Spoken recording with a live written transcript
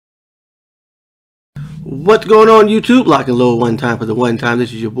What's going on YouTube? Lock and load one time for the one time.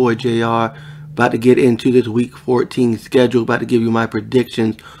 This is your boy JR. About to get into this week 14 schedule. About to give you my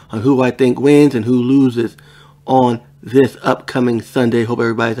predictions on who I think wins and who loses on this upcoming Sunday. Hope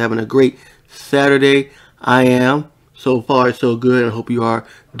everybody's having a great Saturday. I am. So far so good. I hope you are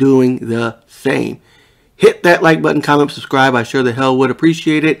doing the same. Hit that like button, comment, subscribe. I sure the hell would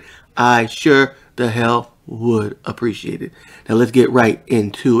appreciate it. I sure the hell would appreciate it. Now let's get right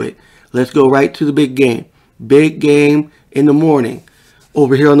into it. Let's go right to the big game. Big game in the morning.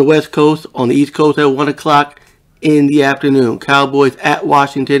 Over here on the West Coast, on the East Coast at 1 o'clock in the afternoon. Cowboys at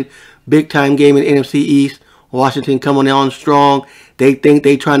Washington. Big time game in NFC East. Washington coming on strong. They think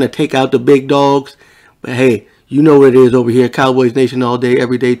they trying to take out the big dogs. But hey, you know what it is over here. Cowboys Nation all day,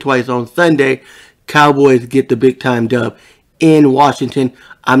 every day, twice on Sunday. Cowboys get the big time dub in Washington.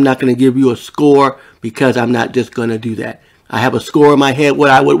 I'm not going to give you a score because I'm not just going to do that. I have a score in my head, what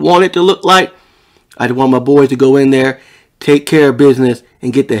I would want it to look like. I want my boys to go in there, take care of business,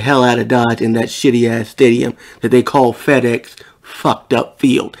 and get the hell out of Dodge in that shitty-ass stadium that they call FedEx fucked up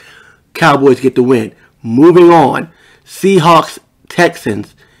field. Cowboys get the win. Moving on, Seahawks,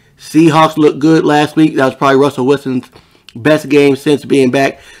 Texans. Seahawks looked good last week. That was probably Russell Wilson's best game since being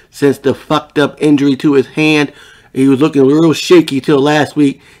back, since the fucked up injury to his hand. He was looking real shaky till last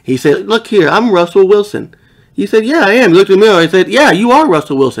week. He said, look here, I'm Russell Wilson. He said, yeah, I am. He looked in the mirror and said, yeah, you are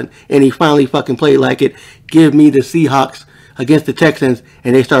Russell Wilson. And he finally fucking played like it. Give me the Seahawks against the Texans.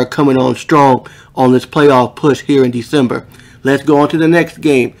 And they start coming on strong on this playoff push here in December. Let's go on to the next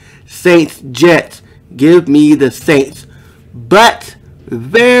game. Saints, Jets. Give me the Saints. But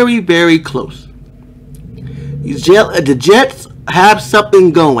very, very close. The Jets have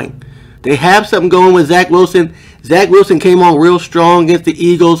something going. They have something going with Zach Wilson. Zach Wilson came on real strong against the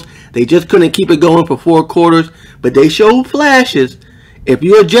Eagles. They just couldn't keep it going for 4 quarters, but they showed flashes. If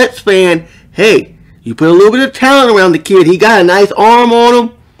you're a Jets fan, hey, you put a little bit of talent around the kid. He got a nice arm on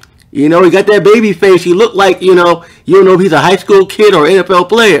him. You know, he got that baby face. He looked like, you don't know if he's a high school kid or NFL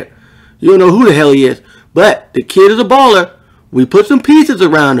player. You don't know who the hell he is. But the kid is a baller. We put some pieces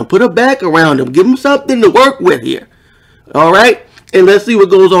around him, put a back around him, give him something to work with here. All right? And let's see what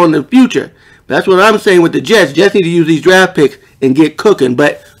goes on in the future. That's what I'm saying with the Jets. Jets need to use these draft picks and get cooking.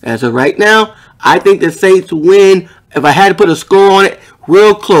 But as of right now, I think the Saints win. If I had to put a score on it,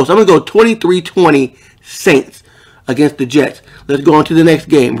 real close. I'm going to go 23-20 Saints against the Jets. Let's go on to the next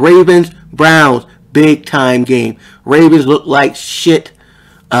game. Ravens, Browns, big time game. Ravens looked like shit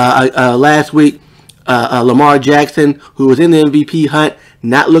last week. Lamar Jackson, who was in the MVP hunt,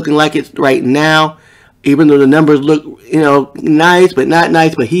 not looking like it right now. Even though the numbers look, nice, but not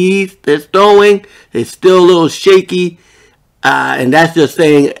nice. But he's throwing. It's still a little shaky. And that's just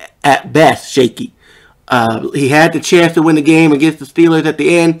saying at best shaky. He had the chance to win the game against the Steelers at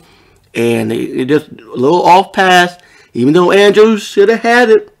the end. And it just a little off pass. Even though Andrews should have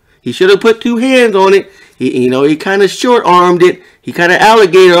had it. He should have put 2 hands on it. He kind of short-armed it. He kind of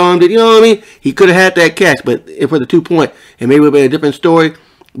alligator-armed it. You know what I mean? He could have had that catch. But for the 2-point, it may have been a different story.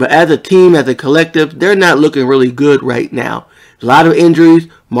 But as a team, as a collective, they're not looking really good right now. A lot of injuries.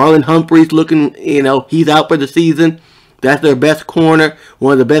 Marlon Humphrey's looking, he's out for the season. That's their best corner.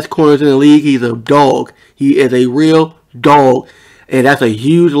 One of the best corners in the league. He's a dog. He is a real dog. And that's a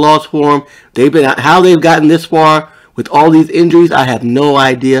huge loss for him. How they've gotten this far with all these injuries, I have no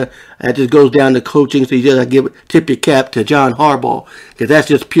idea. That just goes down to coaching. So you just tip your cap to John Harbaugh. Because that's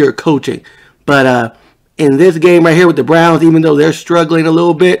just pure coaching. But in this game right here with the Browns, even though they're struggling a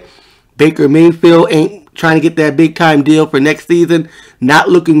little bit, Baker Mayfield ain't trying to get that big time deal for next season. Not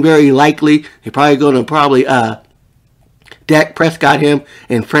looking very likely. They're probably going to Dak Prescott him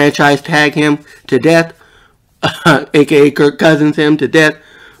and franchise tag him to death. A.K.A. Kirk Cousins him to death.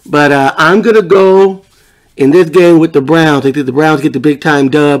 But I'm going to go in this game with the Browns. I think the Browns get the big time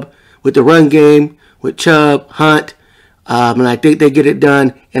dub with the run game, with Chubb, Hunt. And I think they get it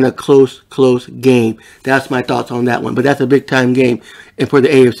done in a close game. That's my thoughts on that one. But that's a big time game and for the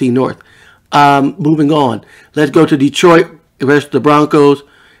AFC North. Moving on. Let's go to Detroit versus the Broncos.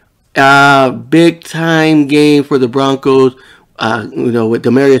 Big time game for the Broncos. With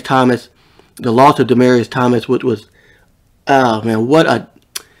Demaryius Thomas. The loss of Demaryius Thomas, which was, oh man, what a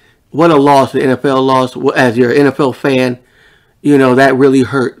loss, the NFL loss. As your NFL fan, that really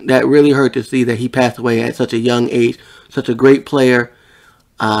hurt. That really hurt to see that he passed away at such a young age. Such a great player.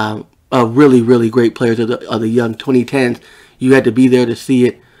 A really, really great player of the young 2010s. You had to be there to see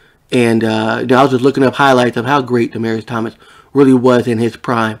it. And I was just looking up highlights of how great Demaryius Thomas really was in his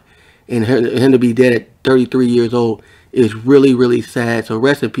prime. And him to be dead at 33 years old is really, really sad. So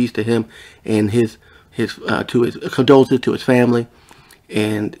rest in peace to him and his condolences to his family.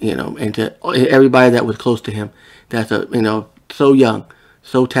 and and to everybody that was close to him. That's so young,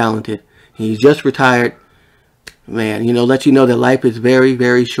 so talented. He's just retired. Man, let you know that life is very,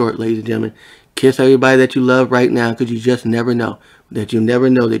 very short, ladies and gentlemen. Kiss everybody that you love right now, because you just never know. That you never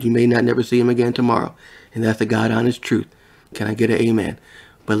know that you may not never see him again tomorrow. And that's the God honest truth. Can I get an amen?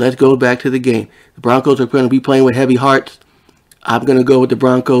 But let's go back to the game. The Broncos are going to be playing with heavy hearts. I'm going to go with the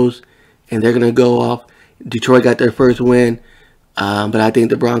Broncos, and they're going to go off. Detroit got their first win, but I think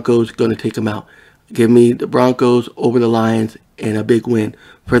the Broncos are going to take them out. Give me the Broncos over the Lions and a big win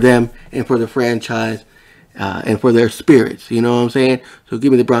for them and for the franchise. And for their spirits, you know what I'm saying? So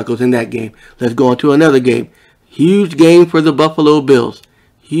give me the Broncos in that game. Let's go on to another game. Huge game for the Buffalo Bills.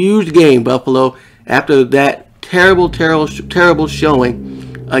 Huge game, Buffalo. After that terrible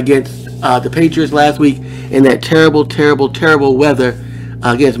showing against the Patriots last week and that terrible weather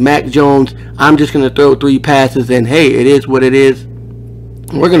against Mac Jones, I'm just going to throw 3 passes and hey, it is what it is.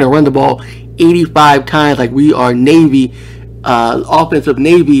 We're going to run the ball 85 times like we are Navy, offensive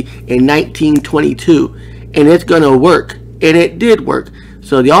Navy in 1922. And it's going to work. And it did work.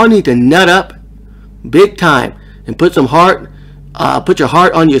 So y'all need to nut up big time and put some heart, put your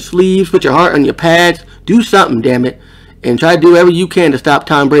heart on your sleeves, put your heart on your pads. Do something, damn it. And try to do whatever you can to stop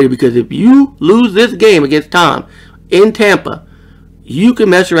Tom Brady. Because if you lose this game against Tom in Tampa, you can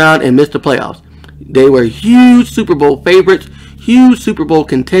mess around and miss the playoffs. They were huge Super Bowl favorites, huge Super Bowl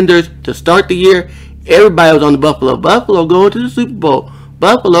contenders to start the year. Everybody was on the Buffalo. Buffalo going to the Super Bowl.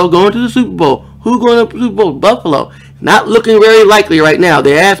 Buffalo going to the Super Bowl. Who going to the Super Bowl? Buffalo. Not looking very likely right now.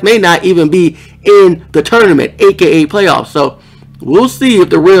 Their ass may not even be in the tournament, aka playoffs. So we'll see if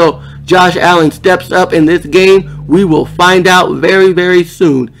the real Josh Allen steps up in this game. We will find out very, very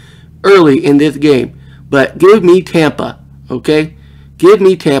soon, early in this game. But give me Tampa, okay? Give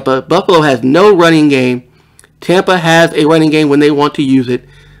me Tampa. Buffalo has no running game. Tampa has a running game when they want to use it.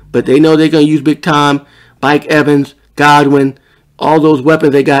 But they know they're going to use Big Tom, Mike Evans, Godwin, all those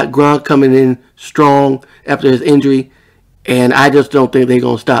weapons they got. Gronk coming in strong after his injury. And I just don't think they're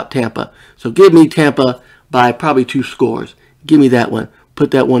going to stop Tampa. So give me Tampa by probably 2 scores. Give me that one.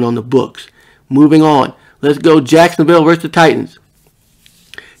 Put that one on the books. Moving on. Let's go Jacksonville versus the Titans.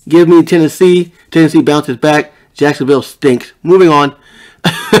 Give me Tennessee. Tennessee bounces back. Jacksonville stinks. Moving on.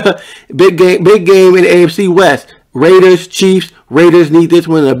 Big game in the AFC West. Raiders, Chiefs. Raiders need this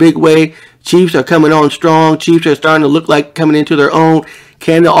one in a big way. Chiefs are coming on strong. Chiefs are starting to look like coming into their own.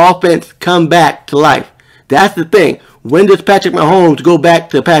 Can the offense come back to life? That's the thing. When does Patrick Mahomes go back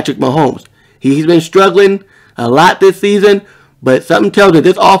to Patrick Mahomes? He's been struggling a lot this season, but something tells me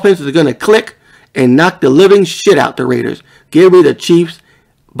this offense is going to click and knock the living shit out the Raiders. Give me the Chiefs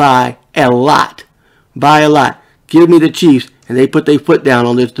by a lot. By a lot. Give me the Chiefs, and they put their foot down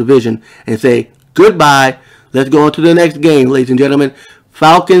on this division and say, goodbye. Let's go on to the next game, ladies and gentlemen.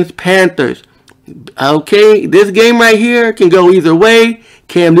 Falcons, Panthers. Okay, this game right here can go either way.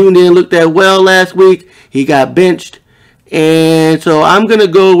 Cam Newton didn't look that well last week. He got benched. And so I'm going to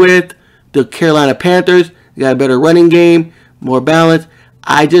go with the Carolina Panthers. They got a better running game, more balance.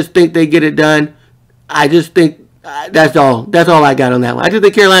 I just think they get it done. I just think that's all. That's all I got on that one. I just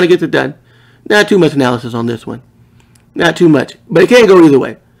think Carolina gets it done. Not too much analysis on this one. Not too much. But it can't go either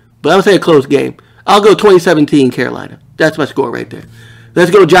way. But I'm saying a close game. I'll go 2017 Carolina. That's my score right there. Let's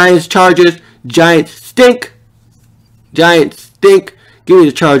go Giants, Chargers. Giants stink. Giants stink. Give me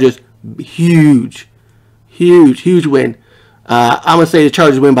the Chargers. Huge win. I'm going to say the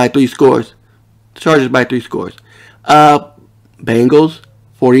Chargers win by 3 scores. Chargers by 3 scores. Bengals,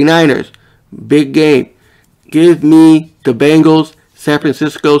 49ers. Big game. Give me the Bengals. San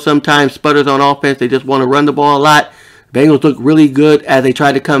Francisco sometimes sputters on offense. They just want to run the ball a lot. Bengals look really good as they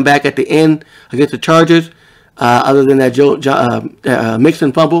try to come back at the end against the Chargers. Other than that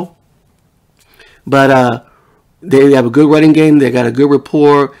Mixon fumble. But they have a good running game. They got a good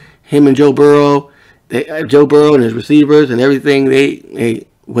rapport. Him and Joe Burrow. Joe Burrow and his receivers and everything.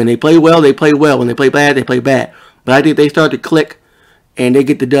 When they play well, they play well. When they play bad, they play bad. But I think they start to click and they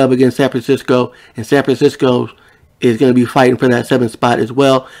get the dub against San Francisco. And San Francisco is going to be fighting for that 7th spot as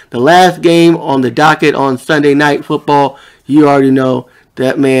well. The last game on the docket on Sunday Night Football, you already know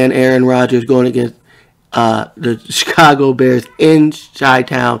that man Aaron Rodgers going against the Chicago Bears in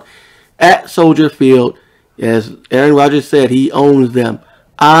Chi-Town at Soldier Field. As Aaron Rodgers said, he owns them.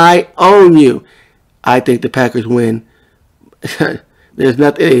 I own you. I think the Packers win. There's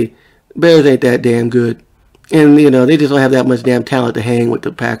nothing. Bears ain't that damn good. And, they just don't have that much damn talent to hang with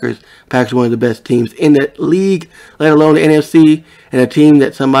the Packers. Packers are one of the best teams in the league, let alone the NFC, and a team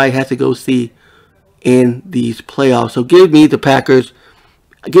that somebody has to go see in these playoffs. So give me the Packers.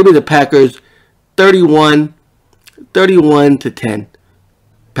 Give me the Packers 31-10.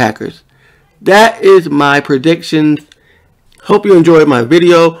 Packers. That is my predictions. Hope you enjoyed my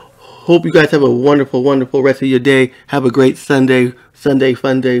video. Hope you guys have a wonderful, wonderful rest of your day. Have a great Sunday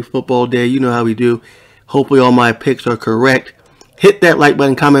fun day, football day. You know how we do. Hopefully all my picks are correct. Hit that like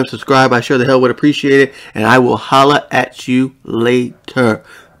button, comment, subscribe. I sure the hell would appreciate it. And I will holla at you later.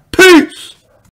 Peace!